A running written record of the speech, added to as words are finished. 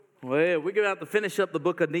Well, we're about to finish up the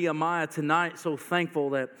book of Nehemiah tonight. So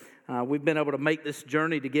thankful that we've been able to make this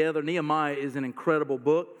journey together. Nehemiah is an incredible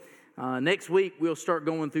book. Next week, we'll start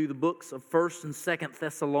going through the books of 1st and 2nd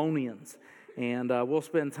Thessalonians. And we'll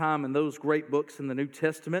spend time in those great books in the New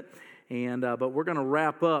Testament. But we're going to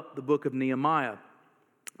wrap up the book of Nehemiah.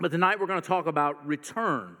 But tonight, we're going to talk about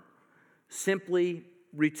return. Simply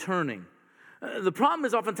returning. The problem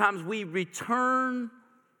is oftentimes we return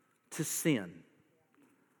to sin.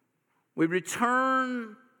 We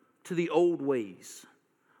return to the old ways.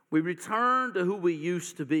 We return to who we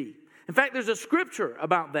used to be. In fact, there's a scripture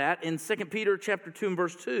about that in 2 Peter chapter 2 and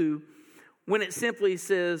verse 2 when it simply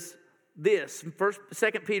says this,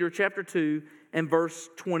 2 Peter chapter 2 and verse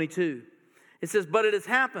 22. It says, "But it has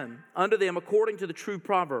happened unto them according to the true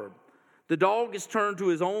proverb. The dog is turned to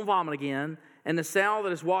his own vomit again, and the sow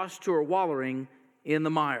that is washed to her wallowing in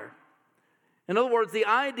the mire." In other words, the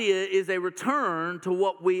idea is a return to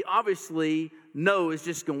what we obviously know is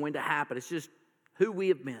just going to happen. It's just who we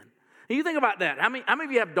have been. And you think about that. How many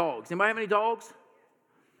of you have dogs? Anybody have any dogs?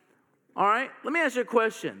 All right. Let me ask you a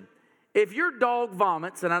question. If your dog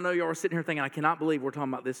vomits, and I know you are sitting here thinking, I cannot believe we're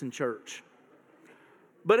talking about this in church.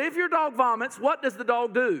 But if your dog vomits, what does the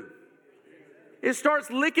dog do? It starts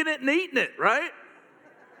licking it and eating it, right?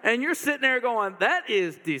 And you're sitting there going, that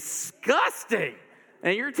is disgusting.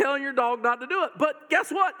 And you're telling your dog not to do it. But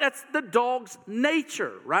guess what? That's the dog's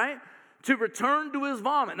nature, right? To return to his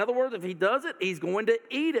vomit. In other words, if he does it, he's going to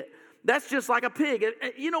eat it. That's just like a pig.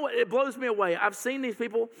 You know what? It blows me away. I've seen these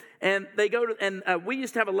people, and they go to, and we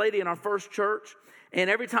used to have a lady in our first church, and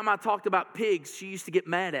every time I talked about pigs, she used to get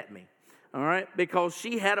mad at me, all right, because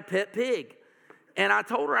she had a pet pig. And I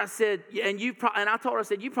told her, I said, you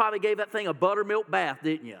probably gave that thing a buttermilk bath,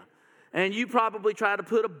 didn't you? And you probably tried to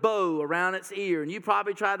put a bow around its ear. And you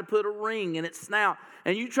probably tried to put a ring in its snout.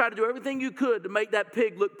 And you tried to do everything you could to make that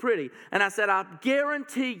pig look pretty. And I said, I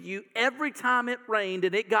guarantee you, every time it rained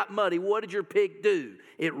and it got muddy, what did your pig do?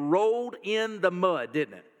 It rolled in the mud,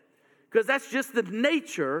 didn't it? Because that's just the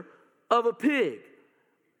nature of a pig.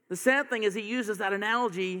 The sad thing is he uses that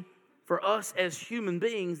analogy for us as human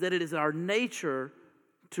beings, that it is our nature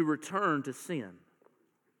to return to sin.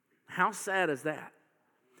 How sad is that?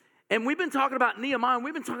 And we've been talking about Nehemiah, and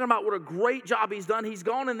we've been talking about what a great job he's done. He's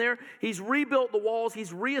gone in there, he's rebuilt the walls,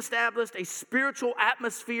 he's reestablished a spiritual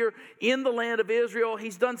atmosphere in the land of Israel.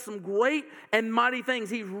 He's done some great and mighty things.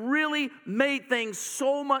 He's really made things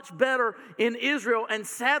so much better in Israel. And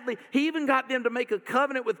sadly, he even got them to make a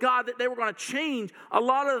covenant with God that they were going to change a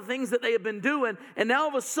lot of the things that they had been doing. And now all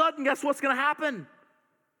of a sudden, guess what's going to happen?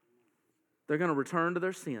 They're going to return to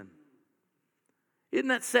their sin. Isn't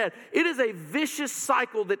that sad? It is a vicious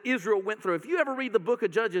cycle that Israel went through. If you ever read the book of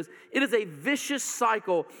Judges, it is a vicious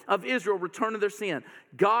cycle of Israel returning their sin.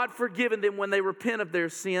 God forgiving them when they repent of their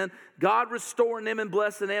sin. God restoring them and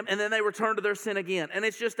blessing them. And then they return to their sin again. And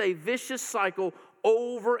it's just a vicious cycle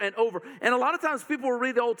over and over. And a lot of times people will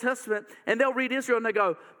read the Old Testament and they'll read Israel and they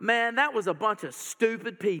go, man, that was a bunch of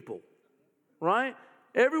stupid people. Right?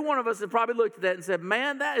 Every one of us have probably looked at that and said,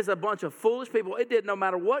 man, that is a bunch of foolish people. It did no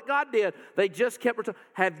matter what God did. They just kept returning.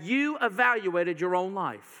 Have you evaluated your own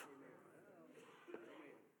life?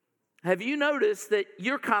 Have you noticed that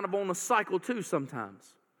you're kind of on a cycle too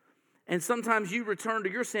sometimes? And sometimes you return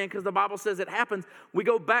to your sin because the Bible says it happens. We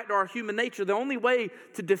go back to our human nature. The only way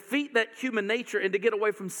to defeat that human nature and to get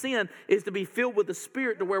away from sin is to be filled with the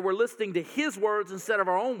Spirit, to where we're listening to His words instead of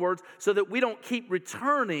our own words, so that we don't keep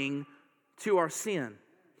returning to our sin.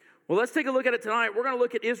 Well, let's take a look at it tonight. We're going to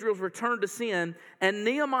look at Israel's return to sin and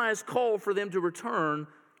Nehemiah's call for them to return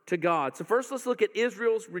to God. So first, let's look at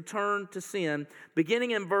Israel's return to sin,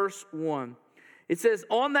 beginning in verse 1. It says,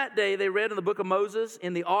 on that day they read in the book of Moses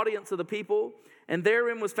in the audience of the people, and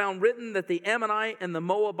therein was found written that the Ammonite and the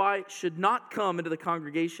Moabite should not come into the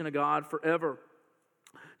congregation of God forever,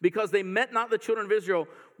 because they met not the children of Israel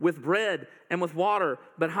with bread and with water,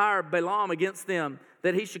 but hired Balaam against them,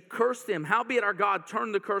 that he should curse them. Howbeit our God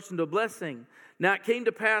turned the curse into a blessing. Now it came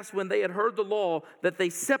to pass, when they had heard the law, that they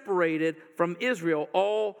separated from Israel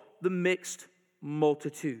all the mixed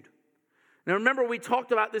multitude. Now remember, we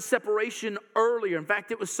talked about this separation earlier. In fact,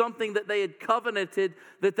 it was something that they had covenanted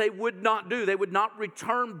that they would not do. They would not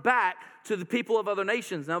return back to the people of other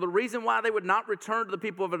nations. Now, the reason why they would not return to the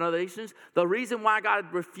people of other nations, the reason why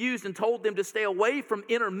God refused and told them to stay away from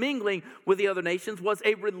intermingling with the other nations, was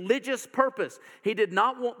a religious purpose. He did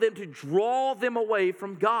not want them to draw them away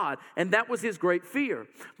from God, and that was his great fear.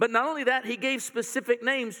 But not only that, he gave specific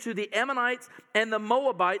names to the Ammonites and the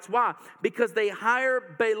Moabites. Why? Because they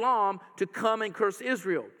hired Balaam to come and curse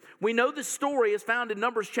Israel. We know this story is found in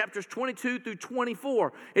Numbers chapters 22 through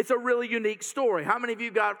 24. It's a really unique story. How many of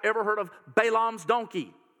you ever heard of Balaam's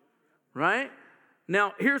donkey? Right?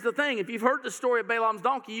 Now, here's the thing. If you've heard the story of Balaam's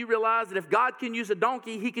donkey, you realize that if God can use a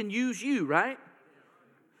donkey, he can use you, right?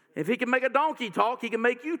 If he can make a donkey talk, he can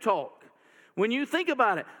make you talk. When you think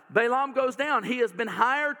about it, Balaam goes down. He has been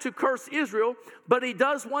hired to curse Israel, but he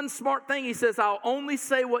does one smart thing. He says, I'll only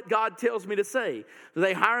say what God tells me to say. So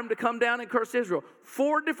they hire him to come down and curse Israel.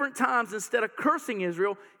 4 different times, instead of cursing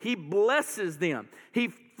Israel, he blesses them. He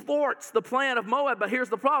thwarts the plan of Moab, but here's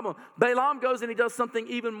the problem. Balaam goes and he does something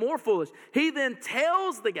even more foolish. He then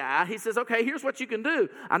tells the guy, he says, okay, here's what you can do.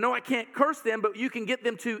 I know I can't curse them, but you can get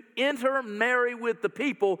them to intermarry with the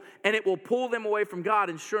people, and it will pull them away from God.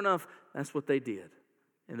 And sure enough, that's what they did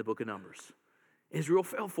in the book of Numbers. Israel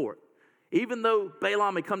fell for it. Even though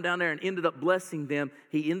Balaam had come down there and ended up blessing them,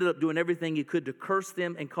 he ended up doing everything he could to curse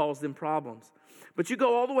them and cause them problems. But you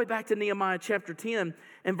go all the way back to Nehemiah chapter 10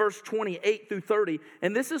 and verse 28 through 30,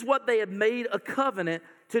 and this is what they had made a covenant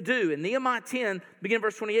to do. In Nehemiah 10, begin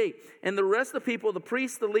verse 28, and the rest of the people, the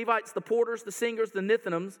priests, the Levites, the porters, the singers, the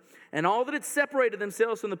Nethinims, and all that had separated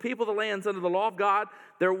themselves from the people of the lands under the law of God,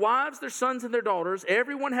 their wives, their sons, and their daughters,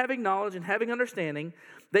 everyone having knowledge and having understanding,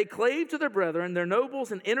 they clave to their brethren, their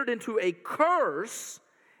nobles, and entered into a curse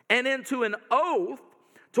and into an oath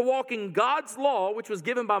to walk in God's law, which was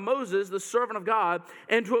given by Moses, the servant of God,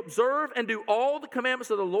 and to observe and do all the commandments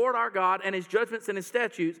of the Lord our God and his judgments and his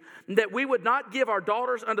statutes, and that we would not give our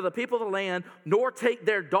daughters unto the people of the land, nor take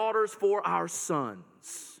their daughters for our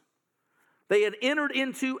sons. They had entered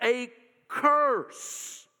into a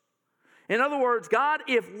curse. In other words, God,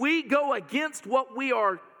 if we go against what we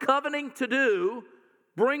are covenanting to do,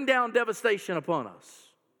 bring down devastation upon us.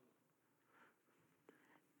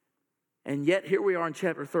 And yet, here we are in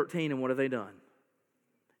chapter 13, and what have they done?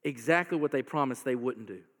 Exactly what they promised they wouldn't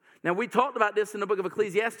do. Now, we talked about this in the book of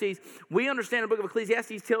Ecclesiastes. We understand the book of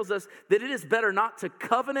Ecclesiastes tells us that it is better not to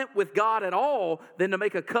covenant with God at all than to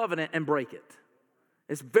make a covenant and break it.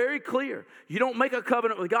 It's very clear. You don't make a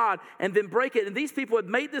covenant with God and then break it. And these people had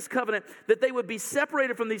made this covenant that they would be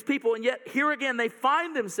separated from these people, and yet, here again, they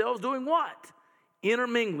find themselves doing what?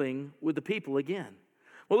 Intermingling with the people again.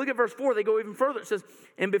 Well, look at verse 4. They go even further. It says,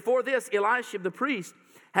 and before this, Eliashib the priest,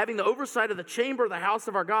 having the oversight of the chamber of the house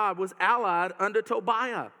of our God, was allied unto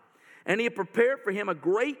Tobiah. And he had prepared for him a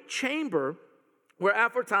great chamber, where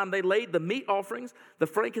aforetime they laid the meat offerings, the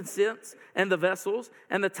frankincense, and the vessels,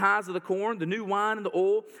 and the tithes of the corn, the new wine, and the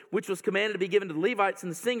oil, which was commanded to be given to the Levites,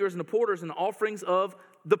 and the singers, and the porters, and the offerings of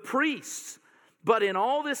the priests. But in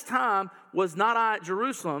all this time was not I at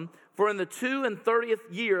Jerusalem, for in the 32nd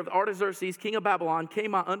year of Artaxerxes, king of Babylon,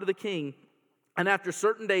 came I unto the king, and after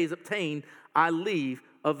certain days obtained I leave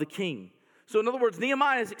of the king. So in other words,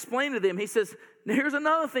 Nehemiah is explaining to them, he says, now here's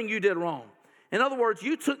another thing you did wrong. In other words,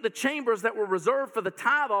 you took the chambers that were reserved for the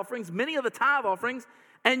tithe offerings, many of the tithe offerings,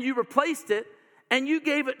 and you replaced it, and you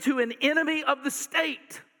gave it to an enemy of the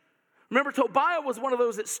state. Remember, Tobiah was one of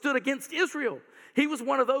those that stood against Israel. He was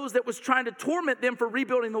one of those that was trying to torment them for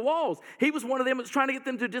rebuilding the walls. He was one of them that was trying to get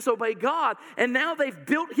them to disobey God. And now they've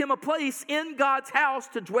built him a place in God's house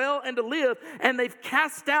to dwell and to live. And they've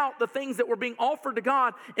cast out the things that were being offered to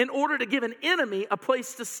God in order to give an enemy a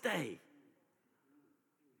place to stay.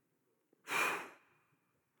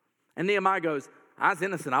 And Nehemiah goes, I was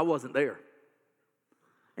innocent. I wasn't there.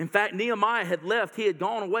 In fact, Nehemiah had left. He had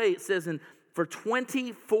gone away. It says for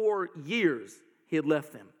 24 years he had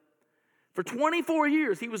left them. For 24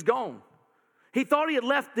 years, he was gone. He thought he had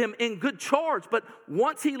left them in good charge, but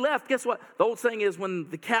once he left, guess what? The old saying is, when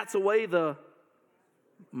the cat's away, the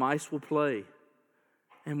mice will play.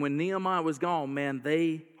 And when Nehemiah was gone, man,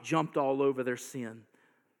 they jumped all over their sin.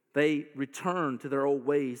 They returned to their old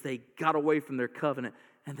ways. They got away from their covenant,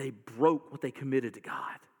 and they broke what they committed to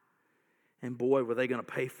God. And boy, were they going to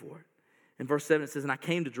pay for it. In verse 7, it says, and I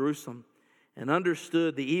came to Jerusalem, and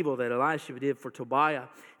understood the evil that Elisha did for Tobiah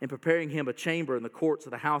in preparing him a chamber in the courts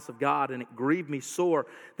of the house of God, and it grieved me sore.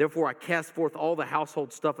 Therefore I cast forth all the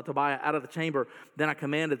household stuff of Tobiah out of the chamber. Then I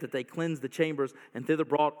commanded that they cleanse the chambers, and thither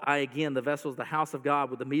brought I again the vessels of the house of God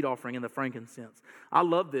with the meat offering and the frankincense. I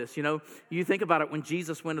love this. You know, you think about it, when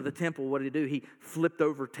Jesus went to the temple, what did he do? He flipped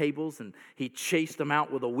over tables, and he chased them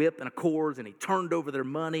out with a whip and a cords, and he turned over their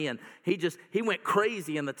money, and he went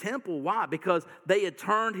crazy in the temple. Why? Because they had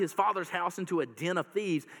turned his father's house into a den of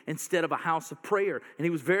thieves instead of a house of prayer. And he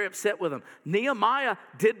was very upset with them. Nehemiah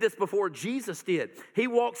did this before Jesus did. He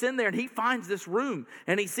walks in there and he finds this room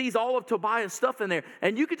and he sees all of Tobiah's stuff in there.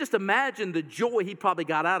 And you could just imagine the joy he probably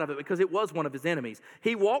got out of it, because it was one of his enemies.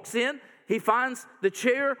 He walks in, he finds the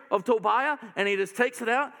chair of Tobiah, and he just takes it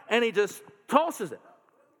out and he just tosses it.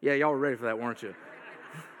 Yeah, y'all were ready for that, weren't you?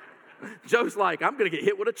 Joe's like, I'm going to get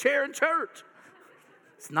hit with a chair in church.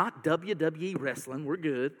 It's not WWE wrestling. We're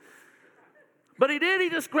good. But he did. He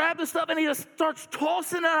just grabbed the stuff and he just starts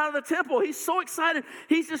tossing it out of the temple. He's so excited.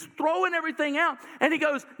 He's just throwing everything out. And he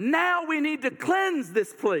goes, now we need to cleanse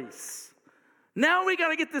this place. Now we got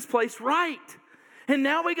to get this place right. And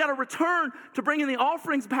now we got to return to bringing the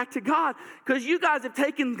offerings back to God, because you guys have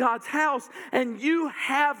taken God's house and you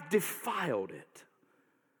have defiled it.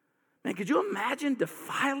 Man, could you imagine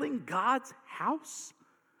defiling God's house?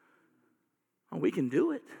 Oh, we can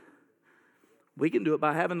do it. We can do it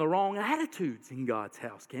by having the wrong attitudes in God's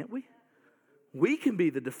house, can't we? We can be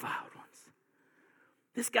the defiled ones.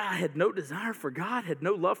 This guy had no desire for God, had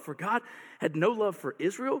no love for God, had no love for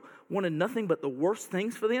Israel, wanted nothing but the worst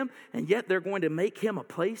things for them, and yet they're going to make him a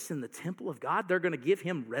place in the temple of God. They're going to give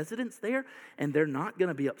him residence there, and they're not going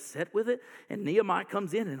to be upset with it. And Nehemiah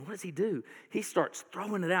comes in, and what does he do? He starts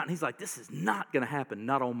throwing it out, and he's like, this is not going to happen,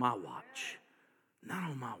 not on my watch. Not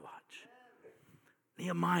on my watch.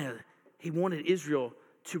 Nehemiah, he wanted Israel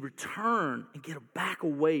to return and get back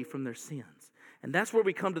away from their sins. And that's where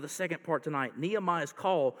we come to the second part tonight. Nehemiah's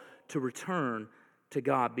call to return to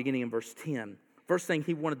God, beginning in verse 10. First thing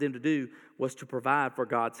he wanted them to do was to provide for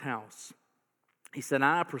God's house. He said,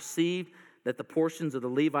 I perceived that the portions of the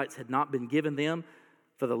Levites had not been given them,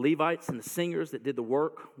 for the Levites and the singers that did the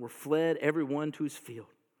work were fled, every one to his field.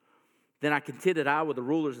 Then I contended with the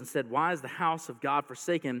rulers and said, why is the house of God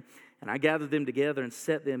forsaken? And I gathered them together and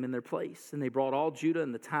set them in their place. And they brought all Judah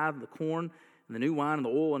and the tithe and the corn and the new wine and the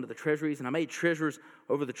oil into the treasuries. And I made treasurers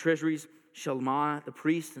over the treasuries, Shelemiah the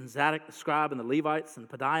priest, and Zadok the scribe, and the Levites, and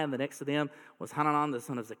Pedaiah, and the next to them was Hanan the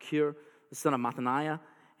son of Zakur, the son of Mattaniah.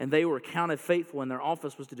 And they were accounted faithful, and their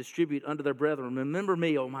office was to distribute unto their brethren. Remember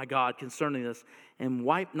me, O my God, concerning this, and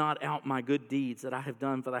wipe not out my good deeds that I have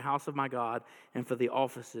done for the house of my God and for the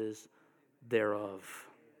offices thereof.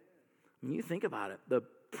 I mean, you think about it. The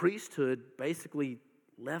priesthood basically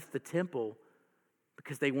left the temple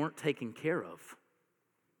because they weren't taken care of.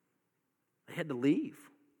 They had to leave.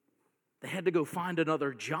 They had to go find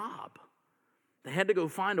another job. They had to go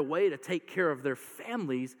find a way to take care of their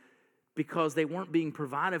families because they weren't being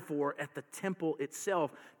provided for at the temple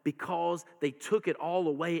itself, because they took it all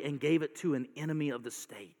away and gave it to an enemy of the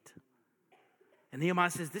state. And Nehemiah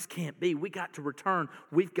says, this can't be. We got to return.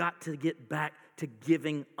 We've got to get back to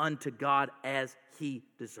giving unto God as he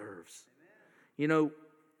deserves. Amen. You know,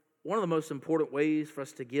 one of the most important ways for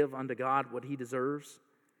us to give unto God what he deserves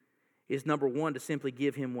is, number one, to simply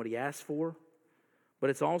give him what he asks for, but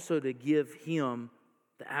it's also to give him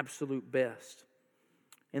the absolute best.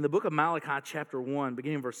 In the book of Malachi, chapter 1,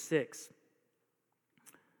 beginning verse 6,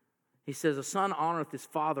 he says, a son honoreth his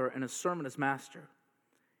father, and a servant his master.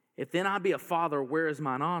 If then I be a father, where is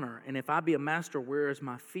mine honor? And if I be a master, where is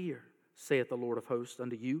my fear? Saith the Lord of hosts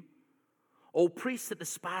unto you. O priests that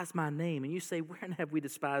despise my name. And you say, wherein have we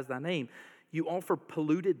despised thy name? You offer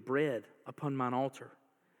polluted bread upon mine altar.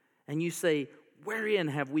 And you say, wherein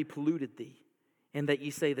have we polluted thee? And that ye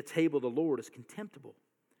say, the table of the Lord is contemptible.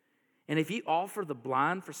 And if ye offer the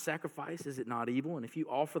blind for sacrifice, is it not evil? And if you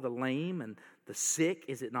offer the lame and the sick,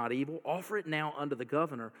 is it not evil? Offer it now unto the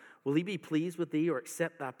governor. Will he be pleased with thee, or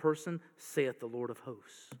accept thy person, saith the Lord of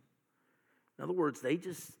hosts? In other words, they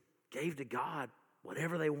just gave to God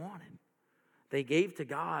whatever they wanted. They gave to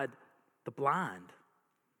God the blind,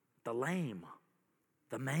 the lame,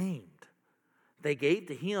 the maimed. They gave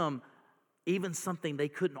to him even something they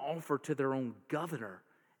couldn't offer to their own governor,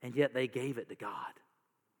 and yet they gave it to God.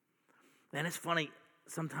 And it's funny,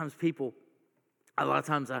 sometimes people, a lot of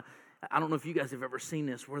times, I don't know if you guys have ever seen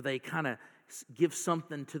this, where they kind of give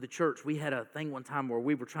something to the church. We had a thing one time where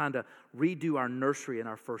we were trying to redo our nursery in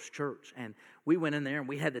our first church. And we went in there and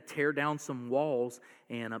we had to tear down some walls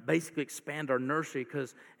and basically expand our nursery,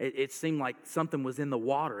 because it seemed like something was in the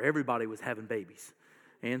water. Everybody was having babies.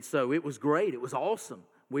 And so it was great. It was awesome.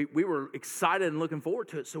 We were excited and looking forward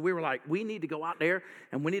to it. So we were like, we need to go out there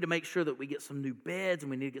and we need to make sure that we get some new beds and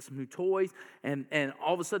we need to get some new toys. And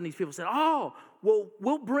all of a sudden these people said, oh, well,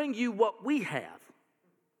 we'll bring you what we have.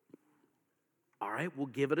 All right, we'll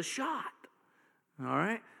give it a shot. All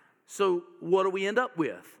right. So what do we end up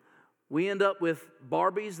with? We end up with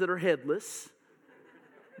Barbies that are headless,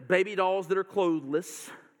 baby dolls that are clothless,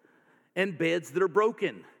 and beds that are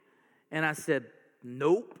broken. And I said,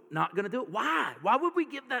 nope, not going to do it. Why? Why would we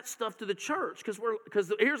give that stuff to the church?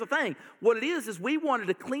 Because here's the thing. What it is we wanted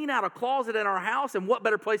to clean out a closet in our house, and what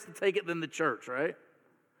better place to take it than the church, right?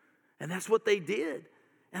 And that's what they did.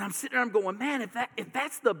 And I'm sitting there, I'm going, man, if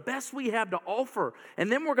that's the best we have to offer,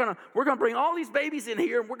 and then we're gonna bring all these babies in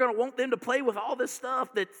here, and we're gonna want them to play with all this stuff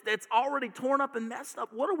that's already torn up and messed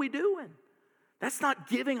up, what are we doing? That's not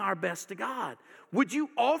giving our best to God. Would you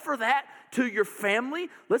offer that to your family?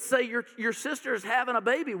 Let's say your sister is having a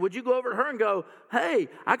baby. Would you go over to her and go, hey,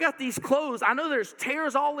 I got these clothes. I know there's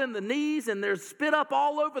tears all in the knees and there's spit up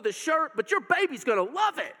all over the shirt, but your baby's going to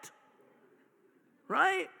love it.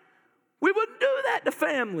 Right? We wouldn't do that to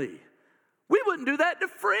family. We wouldn't do that to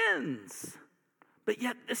friends. But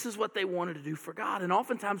yet, this is what they wanted to do for God. And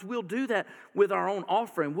oftentimes, we'll do that with our own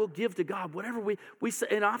offering. We'll give to God whatever we say.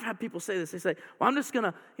 And I've had people say this. They say, well, I'm just going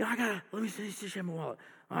to, let me see my wallet.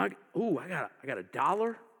 I got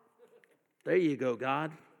 $1. There you go,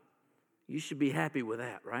 God. You should be happy with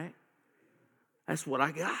that, right? That's what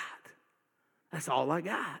I got. That's all I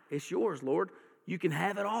got. It's yours, Lord. You can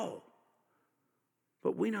have it all.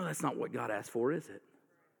 But we know that's not what God asked for, is it?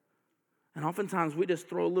 And oftentimes we just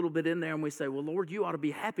throw a little bit in there and we say, well, Lord, you ought to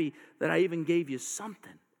be happy that I even gave you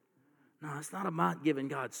something. No, it's not about giving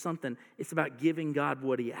God something. It's about giving God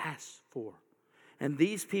what he asked for. And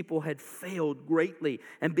these people had failed greatly.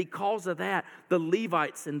 And because of that, the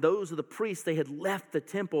Levites and those of the priests, they had left the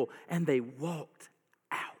temple and they walked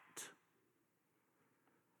out.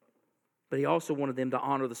 But he also wanted them to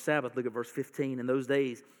honor the Sabbath. Look at verse 15. In those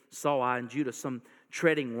days saw I in Judah some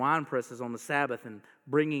treading wine presses on the Sabbath and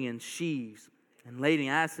bringing in sheaves and lading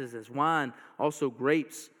asses as wine, also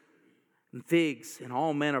grapes and figs and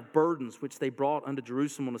all manner of burdens which they brought unto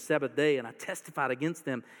Jerusalem on the Sabbath day. And I testified against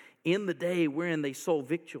them in the day wherein they sold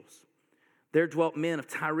victuals. There dwelt men of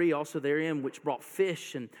Tyre also therein, which brought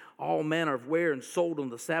fish and all manner of ware and sold on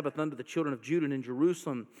the Sabbath unto the children of Judah and in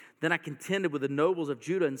Jerusalem. Then I contended with the nobles of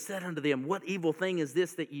Judah and said unto them, what evil thing is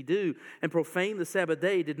this that ye do, and profane the Sabbath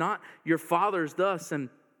day? Did not your fathers thus, and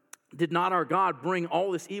did not our God bring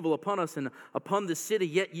all this evil upon us and upon this city?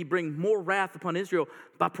 Yet ye bring more wrath upon Israel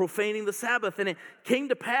by profaning the Sabbath. And it came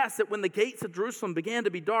to pass that when the gates of Jerusalem began to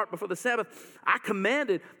be dark before the Sabbath, I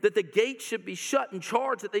commanded that the gates should be shut and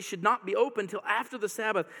charged that they should not be opened till after the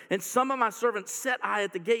Sabbath. And some of my servants set I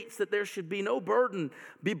at the gates that there should be no burden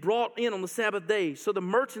be brought in on the Sabbath day. So the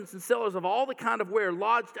merchants and sellers of all the kind of ware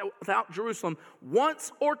lodged without Jerusalem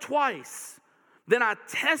once or twice. Then I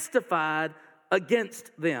testified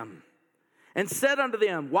against them, and said unto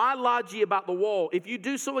them, why lodge ye about the wall? If you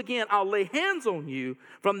do so again, I'll lay hands on you.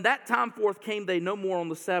 From that time forth came they no more on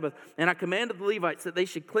the Sabbath. And I commanded the Levites that they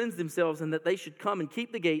should cleanse themselves, and that they should come and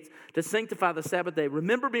keep the gates to sanctify the Sabbath day.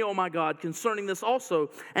 Remember me, O my God, concerning this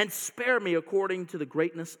also, and spare me according to the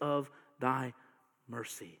greatness of thy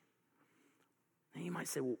mercy. And you might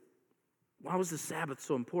say, well, why was the Sabbath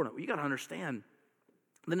so important? Well, you got to understand.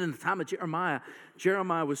 Then in the time of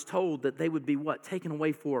Jeremiah was told that they would be what? Taken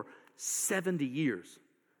away for 70 years.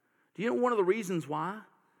 Do you know one of the reasons why?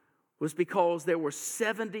 Was because there were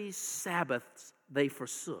 70 Sabbaths they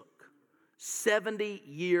forsook.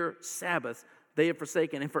 70-year Sabbaths they had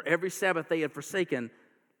forsaken. And for every Sabbath they had forsaken,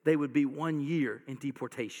 they would be 1 year in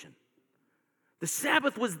deportation. The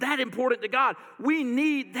Sabbath was that important to God. We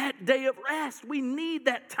need that day of rest. We need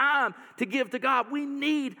that time to give to God. We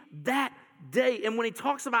need that day. And when he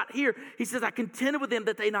talks about here, he says, I contended with them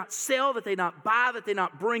that they not sell, that they not buy, that they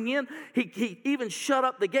not bring in. He even shut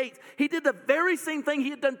up the gates. He did the very same thing he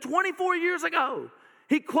had done 24 years ago.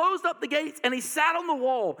 He closed up the gates and he sat on the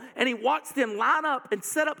wall and he watched them line up and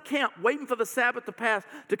set up camp waiting for the Sabbath to pass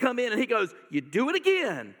to come in. And he goes, you do it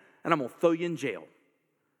again and I'm going to throw you in jail.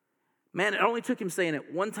 Man, it only took him saying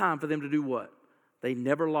it one time for them to do what? They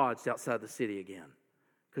never lodged outside the city again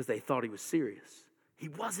because they thought he was serious. He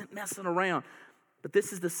wasn't messing around. But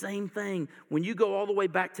this is the same thing. When you go all the way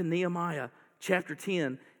back to Nehemiah chapter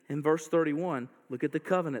 10 and verse 31, look at the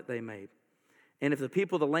covenant they made. And if the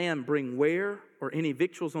people of the land bring ware or any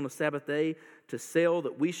victuals on the Sabbath day to sell,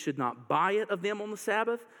 that we should not buy it of them on the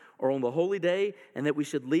Sabbath or on the holy day, and that we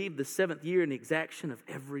should leave the seventh year in the exaction of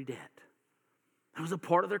every debt. That was a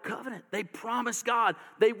part of their covenant. They promised God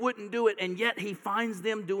they wouldn't do it, and yet he finds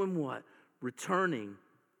them doing what? Returning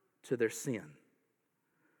to their sin.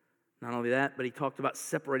 Not only that, but he talked about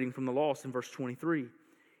separating from the lost in verse 23.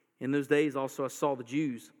 In those days also I saw the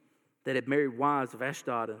Jews that had married wives of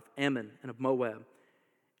Ashdod, of Ammon, and of Moab.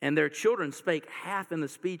 And their children spake half in the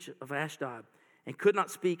speech of Ashdod, and could not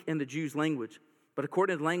speak in the Jews' language, but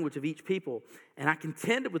according to the language of each people. And I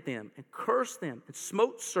contended with them, and cursed them, and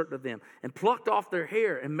smote certain of them, and plucked off their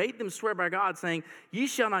hair, and made them swear by God, saying, Ye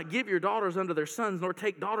shall not give your daughters unto their sons, nor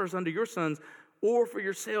take daughters unto your sons, or for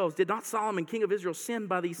yourselves. Did not Solomon, king of Israel, sin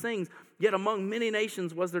by these things? Yet among many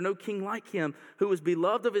nations was there no king like him, who was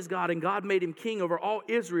beloved of his God, and God made him king over all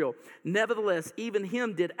Israel. Nevertheless, even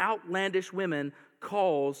him did outlandish women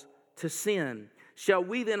cause to sin. Shall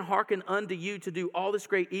we then hearken unto you to do all this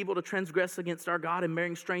great evil, to transgress against our God in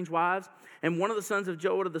marrying strange wives? And one of the sons of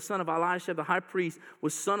Joiada, the son of Elisha, the high priest,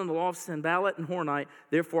 was son-in-law of Sanballat and Horonite.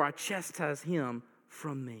 Therefore I chastise him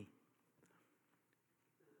from me.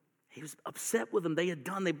 He was upset with them. They had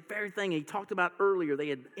done the very thing he talked about earlier. They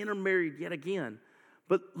had intermarried yet again.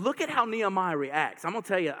 But look at how Nehemiah reacts. I'm going to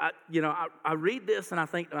tell you, I read this and I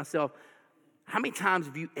think to myself, how many times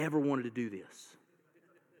have you ever wanted to do this?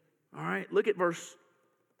 All right, look at verse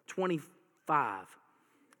 25.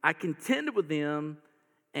 I contended with them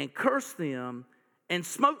and cursed them and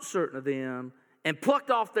smote certain of them and plucked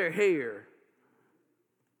off their hair.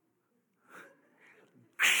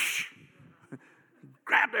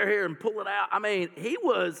 Grab their hair and pull it out. I mean, he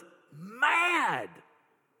was mad.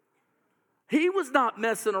 He was not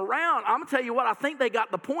messing around. I'm going to tell you what, I think they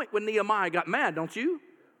got the point when Nehemiah got mad, don't you?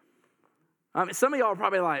 I mean, some of y'all are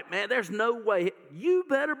probably like, man, there's no way. You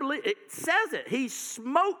better believe it. Says it. He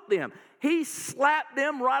smote them. He slapped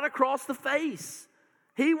them right across the face.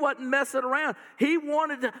 He wasn't messing around. He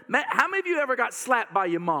wanted to. Man, how many of you ever got slapped by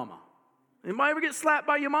your mama? Anybody ever get slapped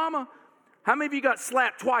by your mama? How many of you got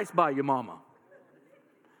slapped twice by your mama?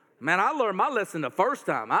 Man, I learned my lesson the first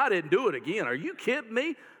time. I didn't do it again. Are you kidding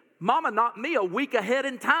me? Mama knocked me a week ahead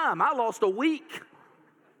in time. I lost a week.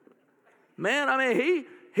 Man, I mean,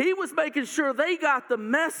 he was making sure they got the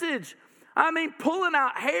message. I mean, pulling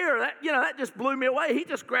out hair, that just blew me away. He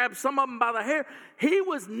just grabbed some of them by the hair. He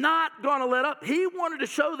was not going to let up. He wanted to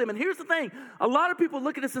show them. And here's the thing. A lot of people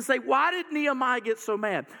look at this and say, why did Nehemiah get so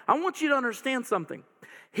mad? I want you to understand something.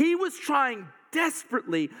 He was trying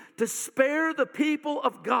desperately to spare the people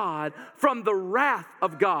of God from the wrath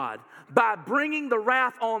of God by bringing the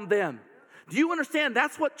wrath on them. Do you understand?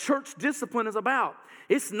 That's what church discipline is about.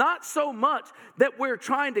 It's not so much that we're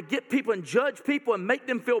trying to get people and judge people and make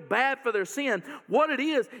them feel bad for their sin. What it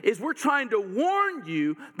is we're trying to warn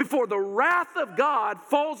you before the wrath of God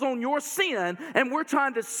falls on your sin, and we're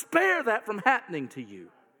trying to spare that from happening to you.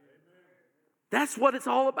 That's what it's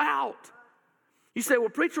all about. You say, well,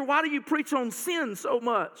 preacher, why do you preach on sin so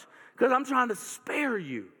much? Because I'm trying to spare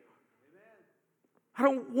you. I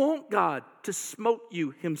don't want God to smote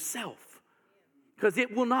you himself, because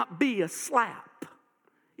it will not be a slap.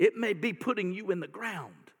 It may be putting you in the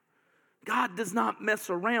ground. God does not mess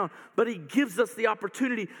around, but he gives us the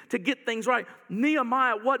opportunity to get things right.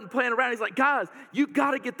 Nehemiah wasn't playing around. He's like, guys, you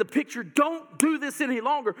got to get the picture. Don't do this any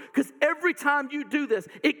longer, because every time you do this,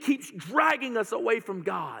 it keeps dragging us away from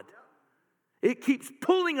God. It keeps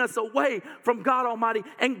pulling us away from God Almighty,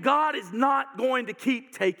 and God is not going to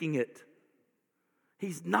keep taking it.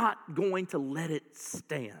 He's not going to let it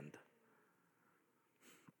stand.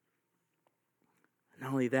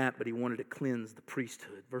 Not only that, but he wanted to cleanse the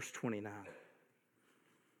priesthood. Verse 29.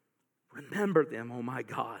 Remember them, oh my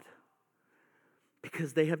God,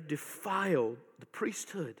 because they have defiled the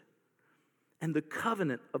priesthood and the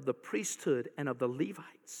covenant of the priesthood and of the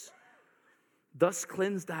Levites. Thus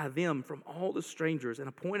cleansed I them from all the strangers and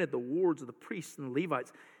appointed the wards of the priests and the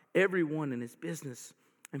Levites, everyone in his business,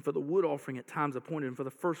 and for the wood offering at times appointed, and for the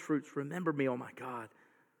first fruits, remember me, oh my God,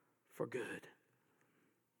 for good.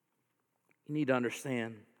 You need to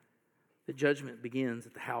understand that judgment begins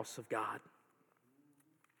at the house of God.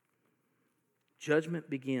 Judgment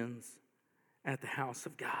begins at the house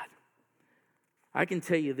of God. I can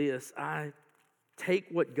tell you this, I take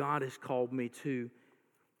what God has called me to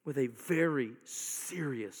with a very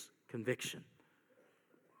serious conviction,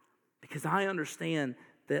 because I understand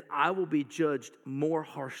that I will be judged more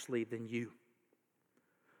harshly than you.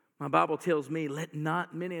 My Bible tells me, let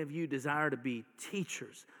not many of you desire to be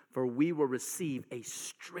teachers, for we will receive a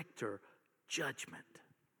stricter judgment.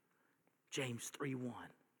 James 3:1.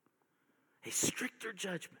 A stricter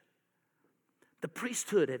judgment. The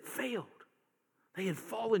priesthood had failed. They had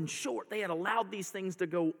fallen short. They had allowed these things to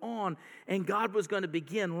go on. And God was going to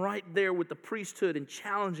begin right there with the priesthood and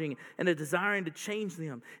challenging and desiring to change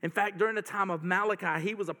them. In fact, during the time of Malachi,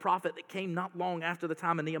 he was a prophet that came not long after the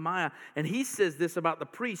time of Nehemiah. And he says this about the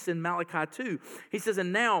priests in Malachi 2. He says,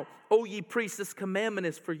 and now, O ye priests, this commandment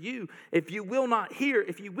is for you. If you will not hear,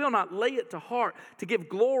 if you will not lay it to heart, to give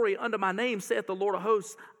glory unto my name, saith the Lord of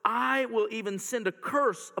hosts, I will even send a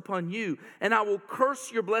curse upon you, and I will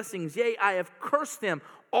curse your blessings. Yea, I have cursed them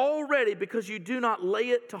already, because you do not lay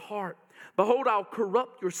it to heart. Behold, I'll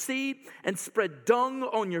corrupt your seed and spread dung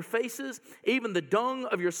on your faces, even the dung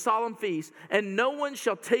of your solemn feasts, and no one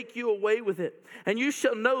shall take you away with it. And you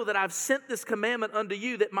shall know that I've sent this commandment unto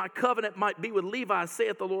you, that my covenant might be with Levi,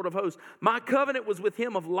 saith the Lord of hosts. My covenant was with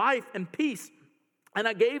him of life and peace, and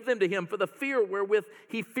I gave them to him for the fear wherewith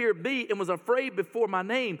he feared me and was afraid before my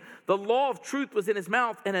name. The law of truth was in his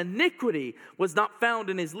mouth, and iniquity was not found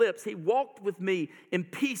in his lips. He walked with me in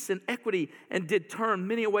peace and equity, and did turn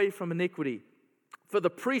many away from iniquity. For the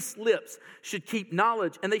priest's lips should keep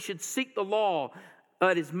knowledge, and they should seek the law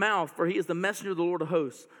at his mouth, for he is the messenger of the Lord of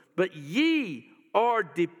hosts. But ye are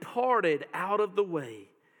departed out of the way.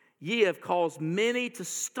 Ye have caused many to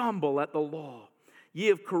stumble at the law. Ye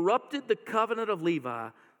have corrupted the covenant of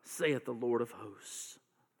Levi, saith the Lord of hosts.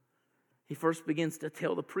 He first begins to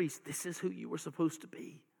tell the priest, this is who you were supposed to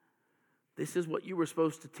be. This is what you were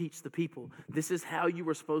supposed to teach the people. This is how you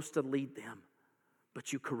were supposed to lead them.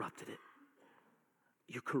 But you corrupted it.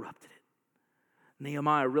 You corrupted it.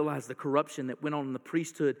 Nehemiah realized the corruption that went on in the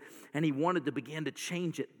priesthood, and he wanted to begin to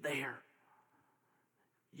change it there.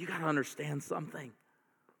 You got to understand something.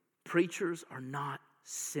 Preachers are not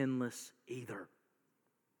sinless either.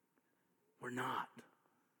 We're not.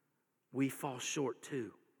 We fall short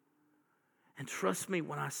too. And trust me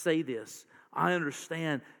when I say this, I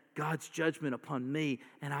understand God's judgment upon me,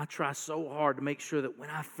 and I try so hard to make sure that when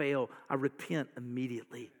I fail, I repent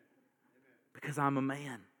immediately. Because I'm a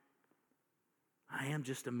man. I am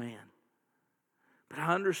just a man. But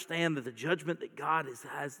I understand that the judgment that God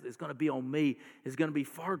has is going to be on me is going to be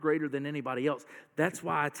far greater than anybody else. That's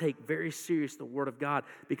why I take very serious the Word of God,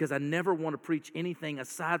 because I never want to preach anything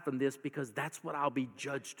aside from this, because that's what I'll be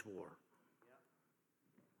judged for.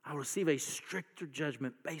 I'll receive a stricter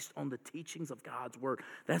judgment based on the teachings of God's Word.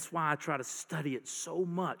 That's why I try to study it so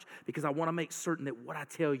much, because I want to make certain that what I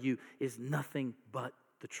tell you is nothing but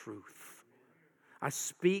the truth. I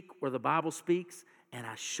speak where the Bible speaks, and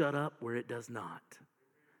I shut up where it does not.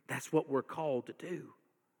 That's what we're called to do.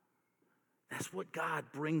 That's what God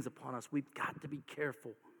brings upon us. We've got to be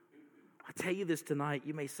careful. I tell you this tonight,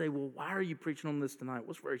 you may say, well, why are you preaching on this tonight?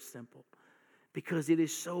 Well, it's very simple. Because it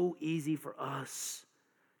is so easy for us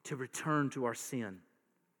to return to our sin.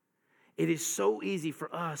 It is so easy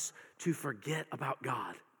for us to forget about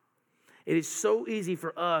God. It is so easy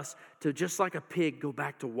for us to, just like a pig, go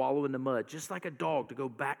back to wallow in the mud. Just like a dog, to go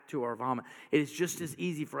back to our vomit. It is just as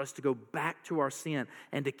easy for us to go back to our sin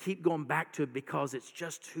and to keep going back to it, because it's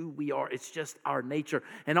just who we are. It's just our nature.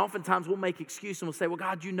 And oftentimes we'll make excuses and we'll say, well,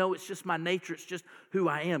 God, you know it's just my nature. It's just who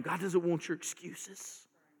I am. God doesn't want your excuses.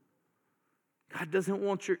 God doesn't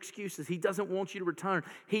want your excuses. He doesn't want you to return.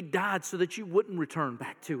 He died so that you wouldn't return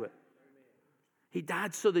back to it. He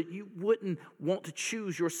died so that you wouldn't want to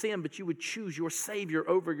choose your sin, but you would choose your Savior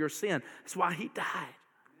over your sin. That's why He died.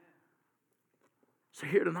 So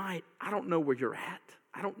here tonight, I don't know where you're at.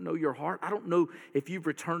 I don't know your heart. I don't know if you've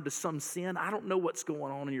returned to some sin. I don't know what's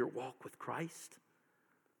going on in your walk with Christ.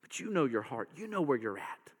 But you know your heart. You know where you're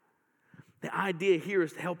at. The idea here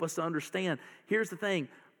is to help us to understand. Here's the thing.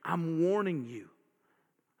 I'm warning you.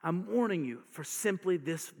 I'm warning you for simply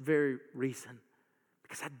this very reason.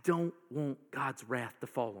 Because I don't want God's wrath to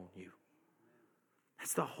fall on you.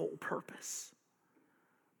 That's the whole purpose.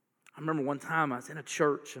 I remember one time I was in a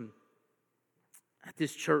church, and at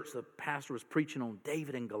this church the pastor was preaching on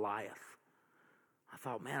David and Goliath. I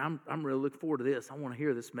thought, man, I'm really looking forward to this. I want to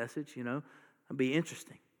hear this message, It'll be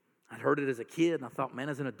interesting. I'd heard it as a kid, and I thought, man,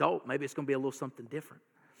 as an adult, maybe it's going to be a little something different.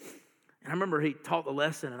 And I remember he taught the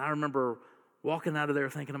lesson, and I remember walking out of there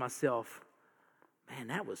thinking to myself, man,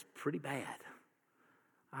 that was pretty bad.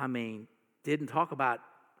 Didn't talk about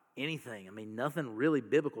anything. Nothing really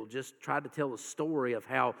biblical. Just tried to tell a story of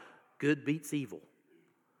how good beats evil.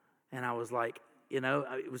 And I was like,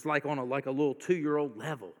 it was like on a little 2-year-old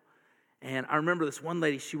level. And I remember this one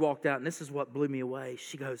lady, she walked out, and this is what blew me away.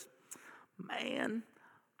 She goes, man,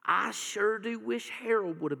 I sure do wish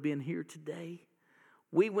Harold would have been here today.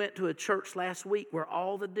 We went to a church last week where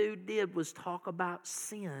all the dude did was talk about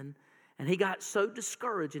sin, and he got so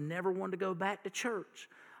discouraged and never wanted to go back to church.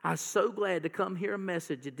 I was so glad to come hear a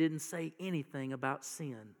message that didn't say anything about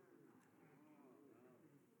sin.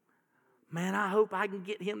 Man, I hope I can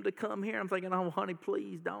get him to come here. I'm thinking, oh, honey,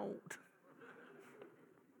 please don't.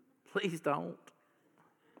 Please don't.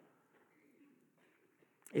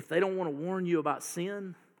 If they don't want to warn you about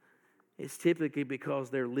sin, it's typically because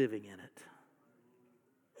they're living in it.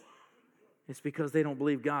 It's because they don't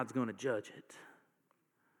believe God's going to judge it.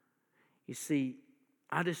 You see,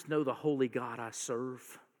 I just know the holy God I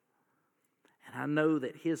serve. And I know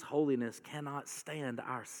that His holiness cannot stand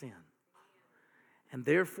our sin. And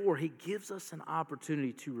therefore, he gives us an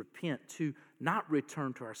opportunity to repent, to not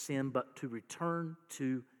return to our sin, but to return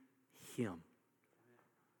to him.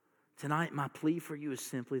 Tonight, my plea for you is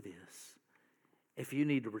simply this. If you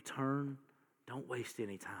need to return, don't waste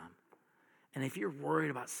any time. And if you're worried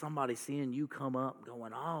about somebody seeing you come up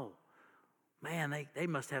going, oh, man, they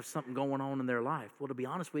must have something going on in their life. Well, to be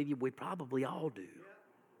honest with you, we probably all do.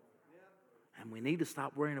 And we need to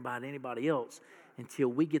stop worrying about anybody else until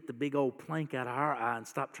we get the big old plank out of our eye and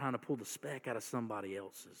stop trying to pull the speck out of somebody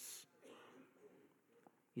else's.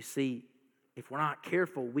 You see, if we're not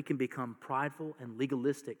careful, we can become prideful and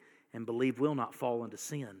legalistic and believe we'll not fall into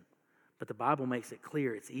sin. But the Bible makes it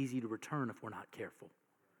clear it's easy to return if we're not careful.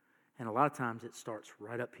 And a lot of times it starts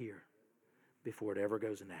right up here before it ever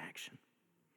goes into action.